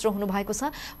सुवेदी तेस्रो हुनुभएको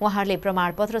छ। उहाँहरूले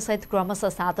प्रमाणपत्र सहित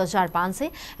क्रमशः 7,500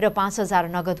 र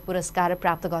 5,000 नगद पुरस्कार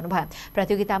प्राप्त गर्नुभयो।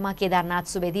 प्रतियोगितामा केदारनाथ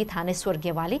सुवेदी, थानेश्वर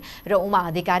गेवाली र उमा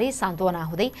अधिकारी सान्त्वना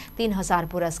हुँदै 3,000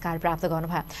 पुरस्कार प्राप्त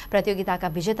गर्नुभयो। प्रतियोगिताका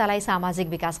विजेतालाई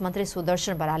सामाजिक विकास मन्त्री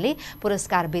सुदर्शन बरालले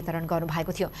पुरस्कार वितरण गर्नुभएको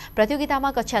थियो।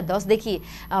 प्रतियोगितामा कक्षा 10 देखि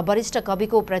वरिष्ठ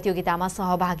कविको प्रतियोगितामा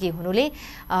सहभागी हुनुले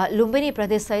लुम्बिनी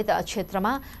प्रदेशसहित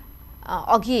क्षेत्रमा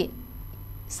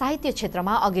साहित्य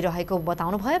क्षेत्रमा अघि रहेको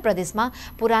बताउनुभयो।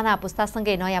 प्रदेशमा पुराना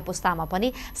पुस्तासँगै नयाँ पुस्तामा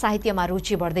पनि साहित्यमा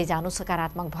रुचि बढ्दै जानु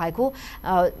सकारात्मक भएको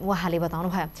उहाँले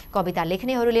बताउनुभयो। कविता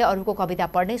लेख्नेहरूले अरूको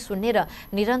कविता पढ्ने, सुन्ने र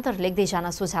निरन्तर लेख्दै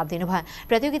जान सुझाव दिनुभयो।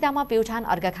 प्रतियोगितामा प्युठान,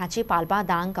 अर्घाखाँची, पाल्पा,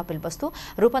 दाङ,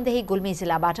 कपिलवस्तु, रूपन्देही, गुल्मी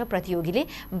जिल्लाबाट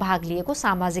प्रतियोगीले भाग लिएको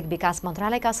सामाजिक विकास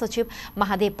मन्त्रालयका सचिव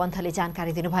महादेव पन्थले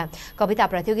जानकारी दिनुभयो। कविता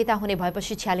प्रतियोगिता हुने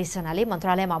भएपछि 46 जनाले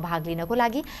मन्त्रालयमा भाग लिनको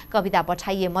लागि कविता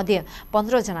पठाइए मध्ये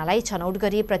 15 जनालाई छनौट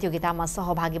गरी प्रतियोगितामा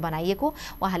सहभागी बनाइएको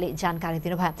उहाँले जानकारी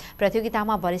दिनुभयो।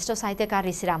 प्रतियोगितामा वरिष्ठ साहित्यकार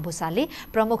ऋषिराम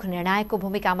भूषालले प्रमुख निर्णायकको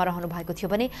भूमिकामा रहनु भएको थियो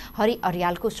भने हरि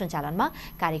अर्यालको सञ्चालनमा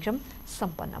कार्यक्रम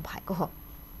सम्पन्न भएको हो।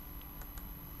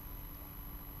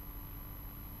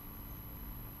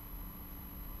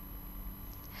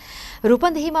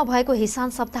 रूपन्देहीमा भएको हिसान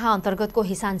सप्ताह अन्तर्गतको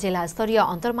हिसान जिल्ला स्तरीय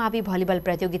अन्तर्मावि भलिबल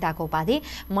प्रतियोगिताको उपाधि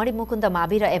मणिमुकुन्द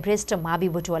मावि र एभरेस्ट मावि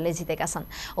बुटवलले जितेका छन्।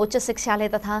 उच्च शिक्षालय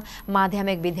तथा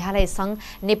माध्यमिक विद्यालय संघ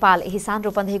नेपाल हिसान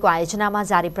रूपन्देहीको आयोजनामा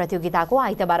जारी प्रतियोगिताको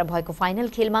आइतबार भएको फाइनल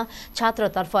खेलमा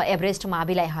छात्रतर्फ एभरेस्ट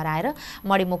माविलाई हराएर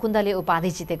मणिमुकुन्दले उपाधि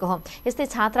जितेको हो। यस्तै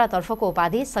छात्रातर्फको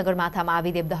उपाधि सगरमाथा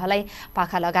मावि देवदहलाई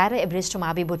पाखा लगाएर एभरेस्ट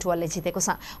मावि बुटवलले जितेको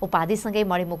छ। उपाधिसँगै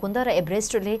मणिमुकुन्द र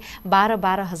एभरेस्टले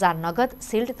 12,000 नगद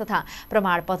सिल्ड तथा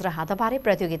प्रमाणपत्र हात पारे।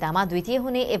 प्रतियोगितामा द्वितीय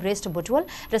हुने एभरेस्ट बुटवल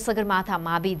र सगरमाथा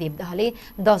मावि देवदहले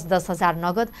 10,000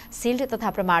 नगद सिल्ड तथा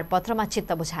प्रमाणपत्रमा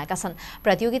चित्त बुझाएका छन्।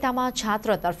 प्रतियोगितामा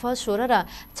छात्रतर्फ 16 र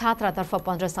छात्रातर्फ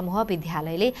 15 समूह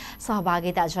विद्यालयले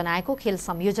सहभागिता जनाएको खेल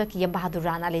संयोजक यमबहादुर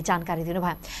राणाले जानकारी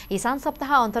दिनुभयो। हिसान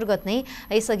सप्ताह अन्तर्गत नै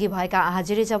यसअघि भएका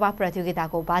हाजिरी जवाब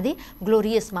प्रतियोगिताको उपाधि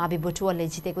ग्लोरियस मावि बुटवलले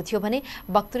जितेको थियो भने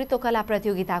वक्तृत्व कला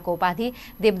प्रतियोगिताको उपाधि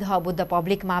देवदह बुद्ध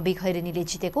पब्लिक मावि खैरेनीले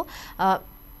जितेको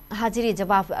हाजिरी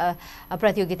जवाब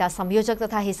प्रतियोगिता संयोजक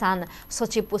तथा हिसान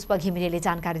सचिव पुष्प घिमिरेले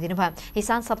जानकारी दिनुभयो।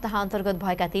 हिसान सप्ताह अन्तर्गत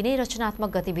भएका तीनै रचनात्मक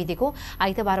गतिविधिको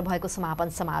आइतबार भएको समापन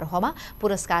समारोहमा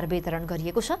पुरस्कार वितरण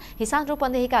गरिएको छ। हिसान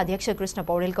रूपन्देहीका अध्यक्ष कृष्ण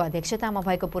पौडेलको अध्यक्षतामा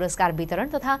भएको पुरस्कार वितरण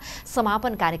तथा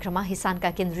समापन कार्यक्रममा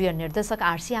हिसानका केन्द्रीय निर्देशक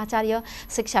आरसी आचार्य,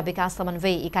 शिक्षा विकास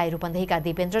समन्वय इकाइ रूपन्देहीका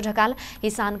दिपेन्द्र ढकाल,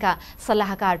 हिसानका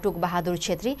सल्लाहकार टुक बहादुर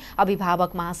छेत्री,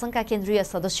 अभिभावक महासंघका केन्द्रीय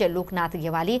सदस्य लोकनाथ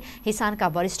गेवाली, हिसानका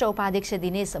वरिष्ठ उपाध्यक्ष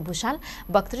दिनेश भूषाल,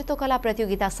 वक्तृत्व कला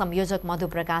प्रतियोगिता संयोजक मधु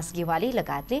प्रकाश गेवाली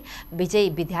लगायतले विजयी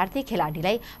विद्यार्थी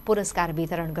खेलाडीलाई पुरस्कार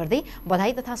वितरण गर्दै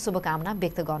बधाई तथा शुभकामना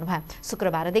व्यक्त गर्नुभयो।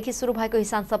 शुक्रबारदेखि सुरु भएको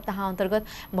हिसान सप्ताह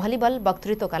अन्तर्गत भलिबल,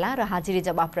 वक्तृत्व कला र हाजिरी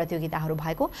जवाब प्रतियोगिताहरू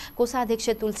भएको कोषाध्यक्ष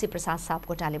तुलसी प्रसाद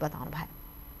सापकोटाले बताउनुभयो।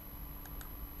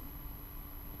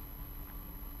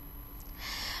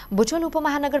 बुटवल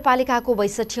उपमहानगरपालिकाको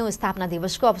 62औं स्थापना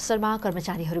दिवसको अवसरमा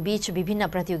कर्मचारीहरूबीच विभिन्न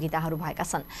प्रतियोगिताहरू भएका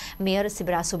छन्। मेयर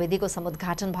शिवराज सुवेदीको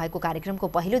समुद्घाटन भएको कार्यक्रमको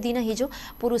पहिलो दिन हिजो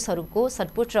पुरुषहरूको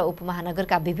सटपुट र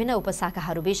उपमहानगरका विभिन्न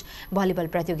उपशाखाहरूबीच भलिबल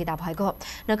प्रतियोगिता भएको हो।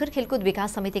 नगर खेलकुद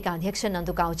विकास समितिका अध्यक्ष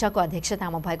नन्दु काउचाको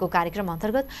अध्यक्षतामा भएको कार्यक्रम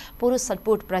अन्तर्गत पुरुष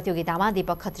सटपुट प्रतियोगितामा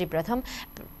दीपक खत्री प्रथम,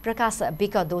 प्रकाश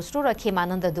विक दोस्रो र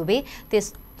खेमानन्द दुबे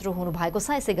तेस्रो हुनुभएको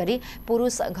छ। यसैगरी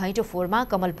पुरुष घैँटो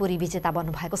फोरमा कमलपुरी विजेता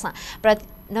बन्नुभएको छ।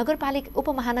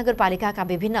 उपमहानगरपालिकाका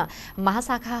विभिन्न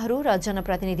महाशाखाहरू र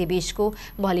जनप्रतिनिधि बीचको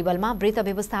भलिबलमा वृत्त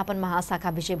व्यवस्थापन महाशाखा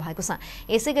विजय भएको छ।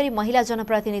 यसैगरी महिला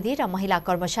जनप्रतिनिधि र महिला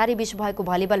कर्मचारी बीच भएको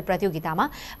भलिबल प्रतियोगितामा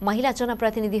महिला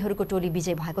जनप्रतिनिधिहरूको टोली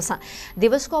विजय भएको छ।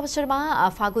 दिवसको अवसरमा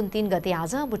फागुन 3 गते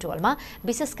आज बुटवलमा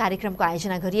विशेष कार्यक्रमको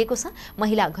आयोजना गरिएको छ।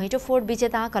 महिला घैँटो फोड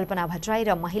विजेता कल्पना भट्टराई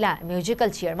र महिला म्युजिकल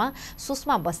चेयरमा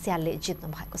सुषमा बस्यालले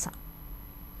जित्नु भएको छ।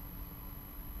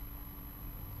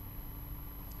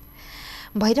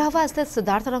 भैरहवा स्थित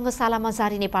सिद्धार्थ रङ्गशालामा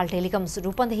जारी Nepal telecom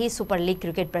Rupandehi super league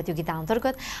cricket प्रतियोगिता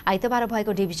अन्तर्गत आइतबार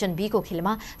भएको डिभिजन बी को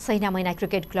खेलमा सैना मैना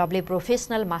क्रिकेट क्लबले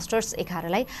प्रोफेसनल मास्टर्स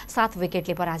 11लाई 7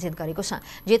 विकेटले पराजित गरेको छ।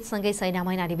 जितसँगै सैना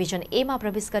मैना डिभिजन ए मा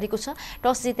प्रवेश गरेको छ।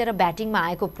 टस जितेर ब्याटिङमा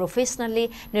आएको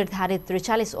प्रोफेसनलले निर्धारित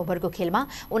 43 ओभरको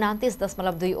खेलमा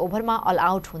 29.2 ओभरमा अल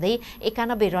आउट हुँदै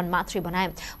 91 रन मात्रै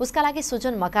बनाए। उसका लागि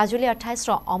सुजन मकाजुले 28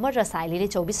 र अमर र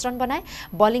साइलीले 24 रन बनाए।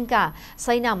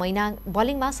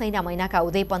 बलिङमा सैना मैनाका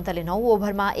उदय पन्तले 9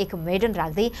 ओभरमा 1 मेडन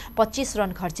राख्दै 25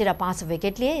 रन खर्चेर 5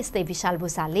 विकेट लिए। यस्तै विशाल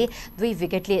भूषालले 2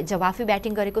 विकेटले जवाफी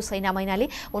ब्याटिङ गरेको सैना मैनाले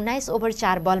 19 ओभर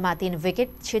 4 बलमा 3 विकेट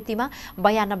क्षतिमा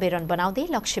 92 रन बनाउँदै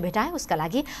लक्ष्य भेटाए। उसका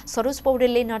लागि सरोज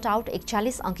पौडेलले नट आउट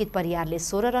 41, अंकित परियारले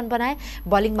 16 रन बनाए।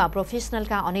 बलिङमा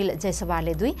प्रोफेसनलका अनिल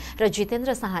जयसवारले 2 र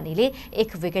जितेन्द्र साहानीले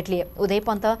 1 विकेट लिए। उदय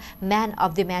Pant man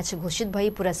of the match घोषित भई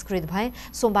पुरस्कृत भए।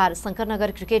 सोमबार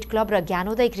शंकरनगर क्रिकेट क्लब र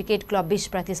ज्ञानोदय क्रिकेट क्लब बीच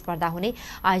प्रतिस्पर्धा हुने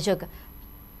आयोजक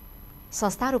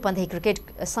संस्था रूपन्देही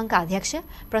क्रिकेट संघका अध्यक्ष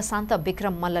प्रशान्त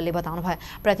विक्रम मल्लले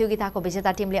बताउनुभयो। प्रतियोगिताको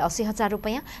विजेता टिमले 80,000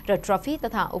 रुपैयाँ र ट्रफी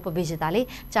तथा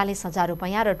उपविजेताले 40,000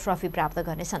 रुपैयाँ र ट्रफी प्राप्त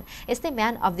गर्नेछन्। यस्तै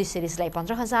man of the सिरिजलाई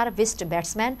 15,000, best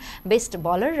batsman, best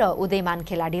bowler र उदयमान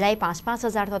खेलाडीलाई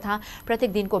 5,000 तथा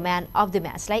प्रत्येक दिनको म्यान अफ द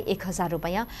म्याचलाई 1,000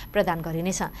 रुपैयाँ प्रदान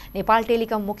गरिनेछ। नेपाल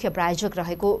टेलिकम मुख्य प्रायोजक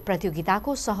रहेको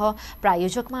प्रतियोगिताको सह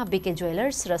प्रायोजकमा बीके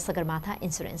ज्वेलर्स र सगरमाथा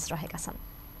इन्सुरेन्स रहेका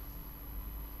छन्।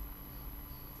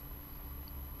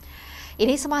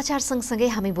 यिनै समाचार सँगसँगै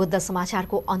हामी बुद्ध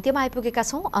समाचारको अन्त्यमा आइपुगेका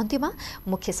छौं। अन्त्यमा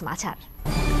मुख्य समाचार।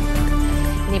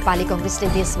 नेपाली कांग्रेसले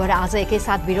देशभर आज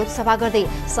एकैसाथ विरोध सभा गर्दै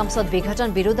संसद विघटन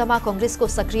विरुद्धमा कांग्रेसको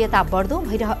सक्रियता बढ्दो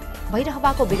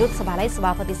भइरहबाको विरोध सभालाई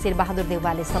सभापति शेरबहादुर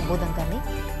देउवाले सम्बोधन गर्ने।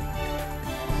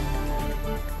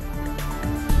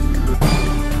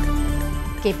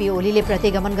 केपी ओलीले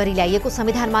प्रतिगमन गरी ल्याइएको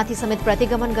संविधानमाथि समेत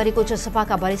प्रतिगमन गरेको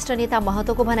जसपाका वरिष्ठ नेता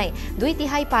महतोको भनाई।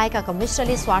 2/3 पाएका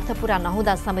कम्युनिस्टले स्वार्थ पूरा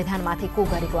नहुँदा संविधानमाथि को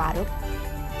गरेको आरोप।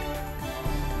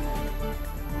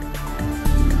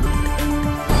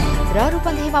 र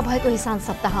रूपन्देहीमा भएको हिसान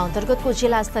सप्ताह अन्तर्गतको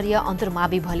जिल्ला स्तरीय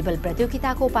अन्तर्मावि भलिबल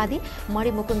प्रतियोगिताको उपाधि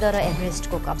मणिमुकुन्द र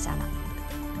एभरेस्टको कब्जामा।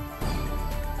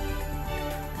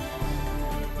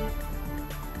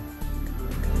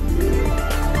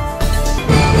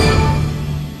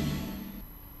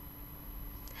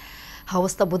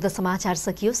 हवस् त बुद्ध समाचार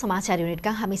सकियो। समाचार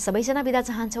युनिटका हामी सबैजना बिदा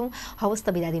चाहन्छौँ। हवस् त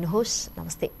बिदा दिनुहोस्।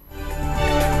 नमस्ते।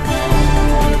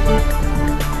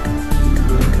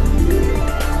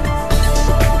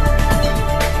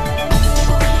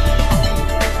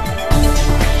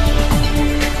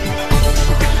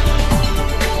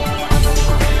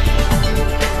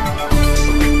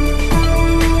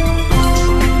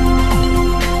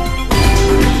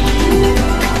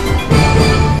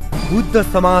 बुद्ध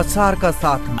समाचार का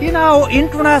साथ Tinau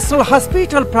international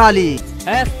hospital प्राली,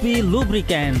 SP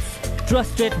Lubricants,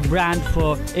 trusted brand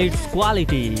for its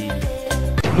quality.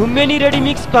 Lumbini ready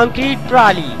mix concrete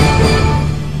प्राली।